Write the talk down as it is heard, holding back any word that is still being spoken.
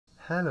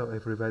Hello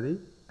everybody,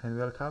 and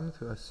welcome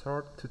to a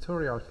short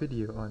tutorial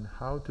video on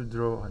how to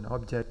draw an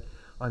object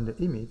on the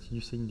image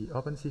using the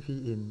OpenCV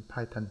in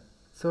Python.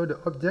 So the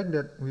object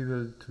that we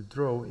will to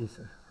draw is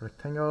a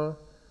rectangle,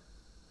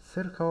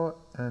 circle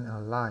and a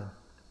line.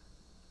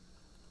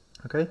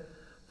 Okay,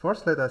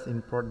 first let us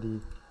import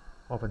the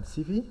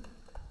OpenCV.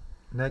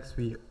 Next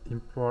we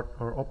import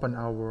or open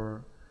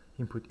our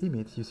input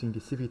image using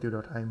the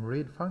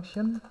cv2.imread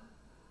function.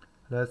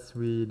 Let's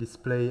we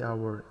display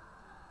our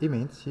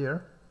image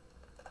here.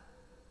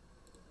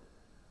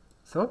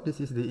 So this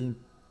is the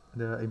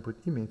input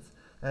image,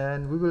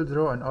 and we will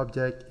draw an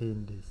object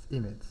in this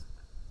image.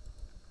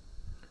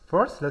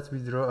 First, let's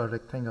draw a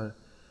rectangle.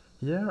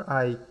 Here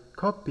I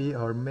copy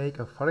or make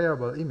a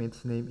variable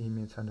image named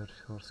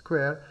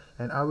image_square,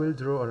 and I will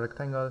draw a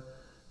rectangle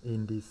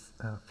in this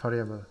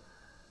variable.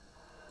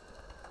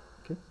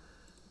 Okay.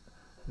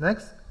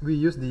 Next, we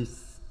use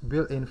this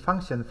built-in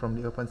function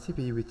from the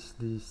OpenCV, which is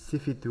the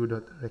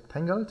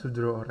cv2.rectangle, to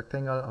draw a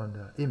rectangle on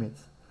the image.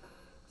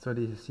 So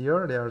this is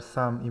here, there are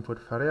some input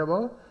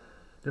variable.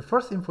 The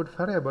first input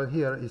variable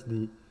here is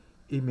the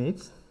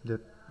image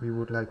that we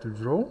would like to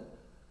draw.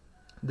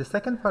 The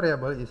second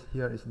variable is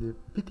here is the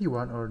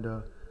pt1, or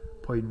the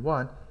point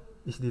 1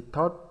 is the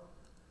top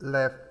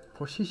left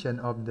position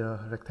of the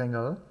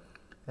rectangle,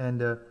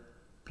 and the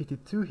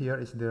pt2 here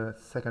is the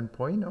second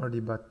point, or the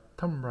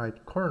bottom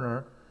right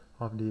corner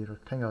of the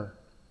rectangle.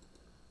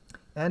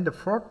 And the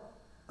fourth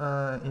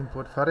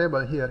input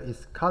variable here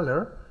is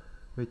color,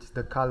 which is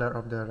the color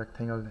of the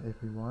rectangle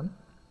if we want.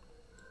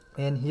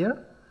 And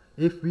here,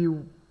 if we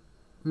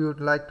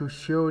would like to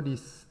show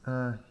this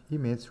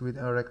image with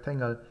a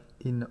rectangle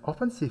in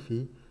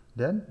OpenCV,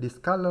 then this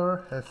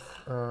color has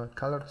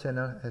color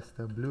channel as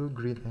the blue,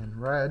 green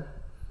and red.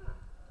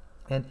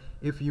 And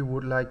if you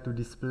would like to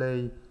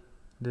display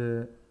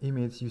the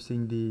image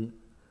using the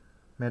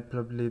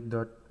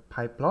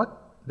matplotlib.pyplot,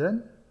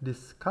 then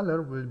this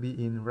color will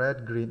be in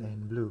red, green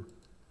and blue.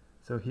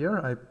 So here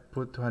I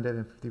put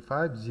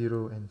 255,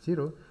 0 and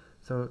 0.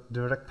 So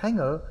the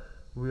rectangle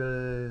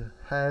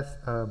has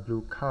a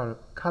blue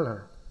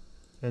color.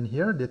 And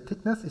here the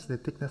thickness is the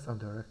thickness of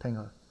the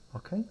rectangle.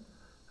 Okay,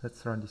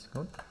 let's run this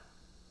code.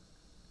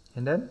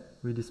 And then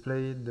we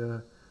display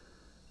the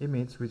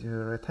image with a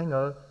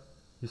rectangle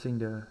using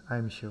the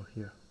imshow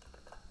here.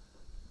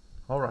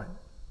 Alright,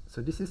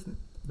 so this is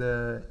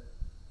the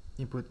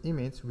input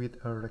image with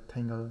a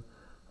rectangle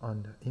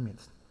on the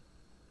image.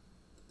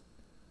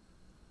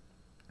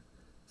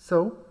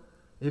 So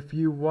if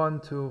you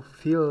want to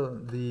fill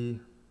the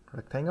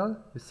rectangle,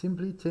 you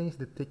simply change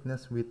the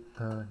thickness with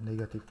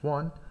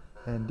 -1,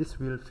 and this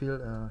will fill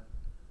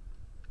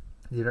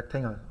the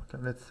rectangle. Okay,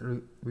 let's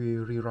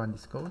rerun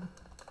this code.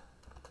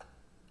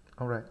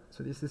 Alright,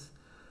 so this is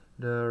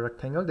the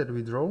rectangle that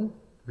we draw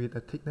with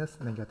a thickness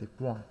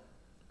 -1.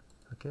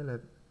 Okay,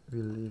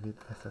 we'll leave it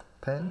as a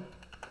 10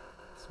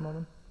 this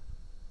moment.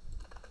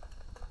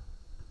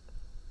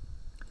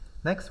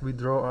 Next we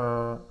draw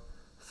a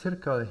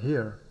circle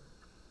here,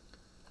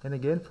 and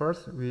again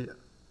first we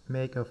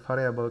make a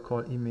variable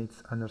called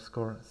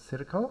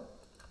image_circle.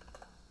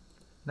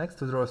 Next,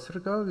 to draw a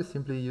circle, we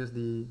simply use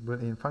the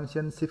built-in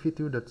function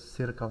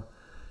cv2.circle,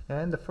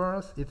 and the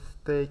first it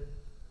take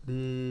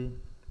the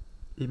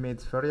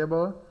image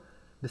variable.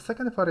 The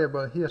second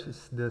variable here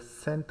is the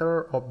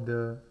center of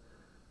the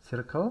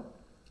circle,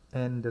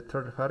 and the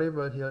third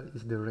variable here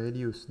is the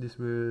radius. This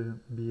will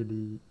be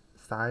the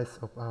size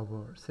of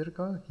our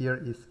circle. Here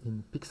is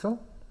in pixel.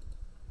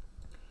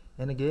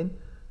 And again,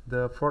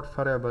 the fourth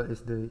variable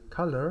is the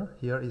color.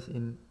 Here is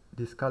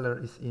this color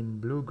is in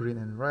blue, green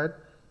and red.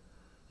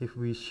 If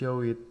we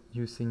show it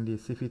using the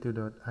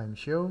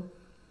cv2.imshow.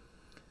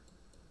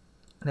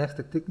 Next,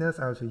 the thickness,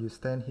 I also use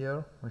 10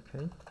 here.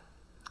 Okay,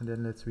 and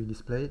then let's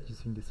display it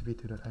using the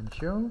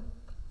cv2.imshow.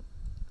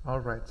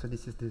 Alright, so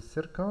this is the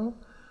circle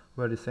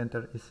where the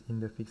center is in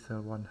the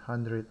pixel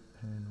 100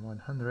 and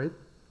 100,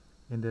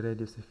 and the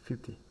radius is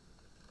 50.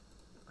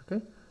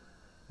 Okay,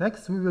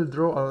 next we will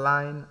draw a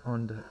line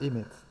on the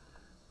image.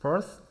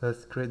 First,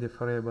 let's create the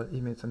variable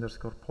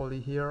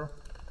image_poly here.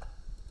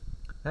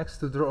 Next,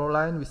 to draw a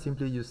line, we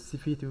simply use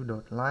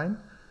cv2.line.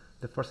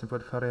 The first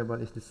input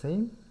variable is the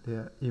same,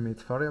 the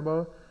image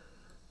variable.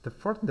 The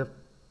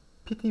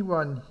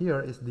pt1 here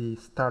is the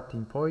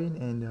starting point,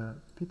 and the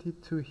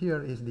pt2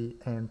 here is the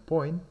end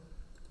point.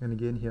 And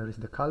again, here is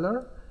the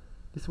color.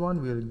 This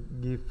one will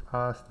give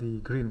us the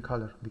green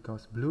color,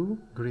 because blue,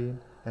 green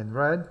and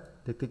red,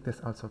 the thickness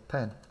also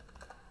 10.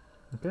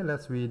 Okay,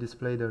 let's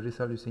display the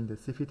result using the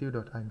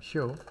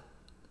cv2.imshow.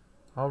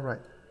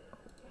 Alright,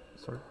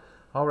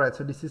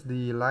 so this is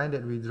the line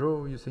that we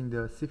draw using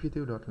the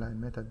cv2.line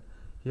method.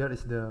 Here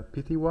is the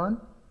pt1,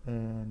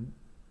 and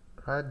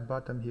right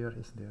bottom here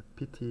is the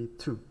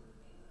pt2.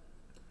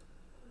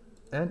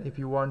 And if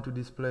you want to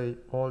display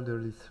all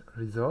the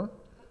result,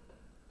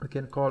 we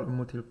can call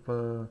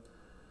multiple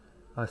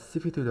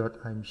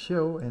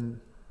cv2.imshow and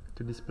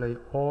to display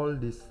all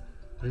this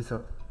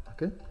result.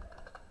 Okay.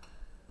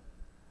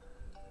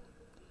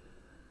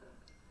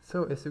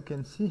 So as you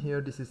can see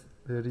here, this is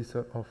the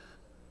result of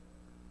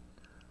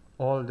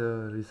all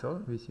the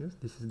result we use.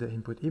 This is the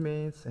input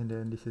image, and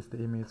then this is the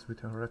image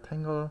with a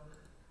rectangle,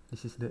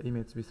 this is the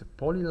image with a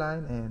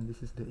polyline, and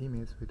this is the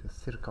image with a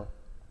circle.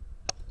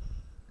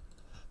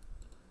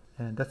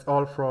 And that's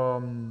all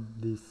from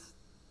this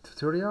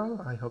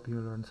tutorial. I hope you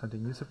learned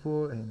something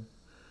useful, and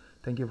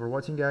thank you for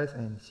watching guys,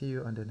 and see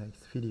you on the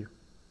next video.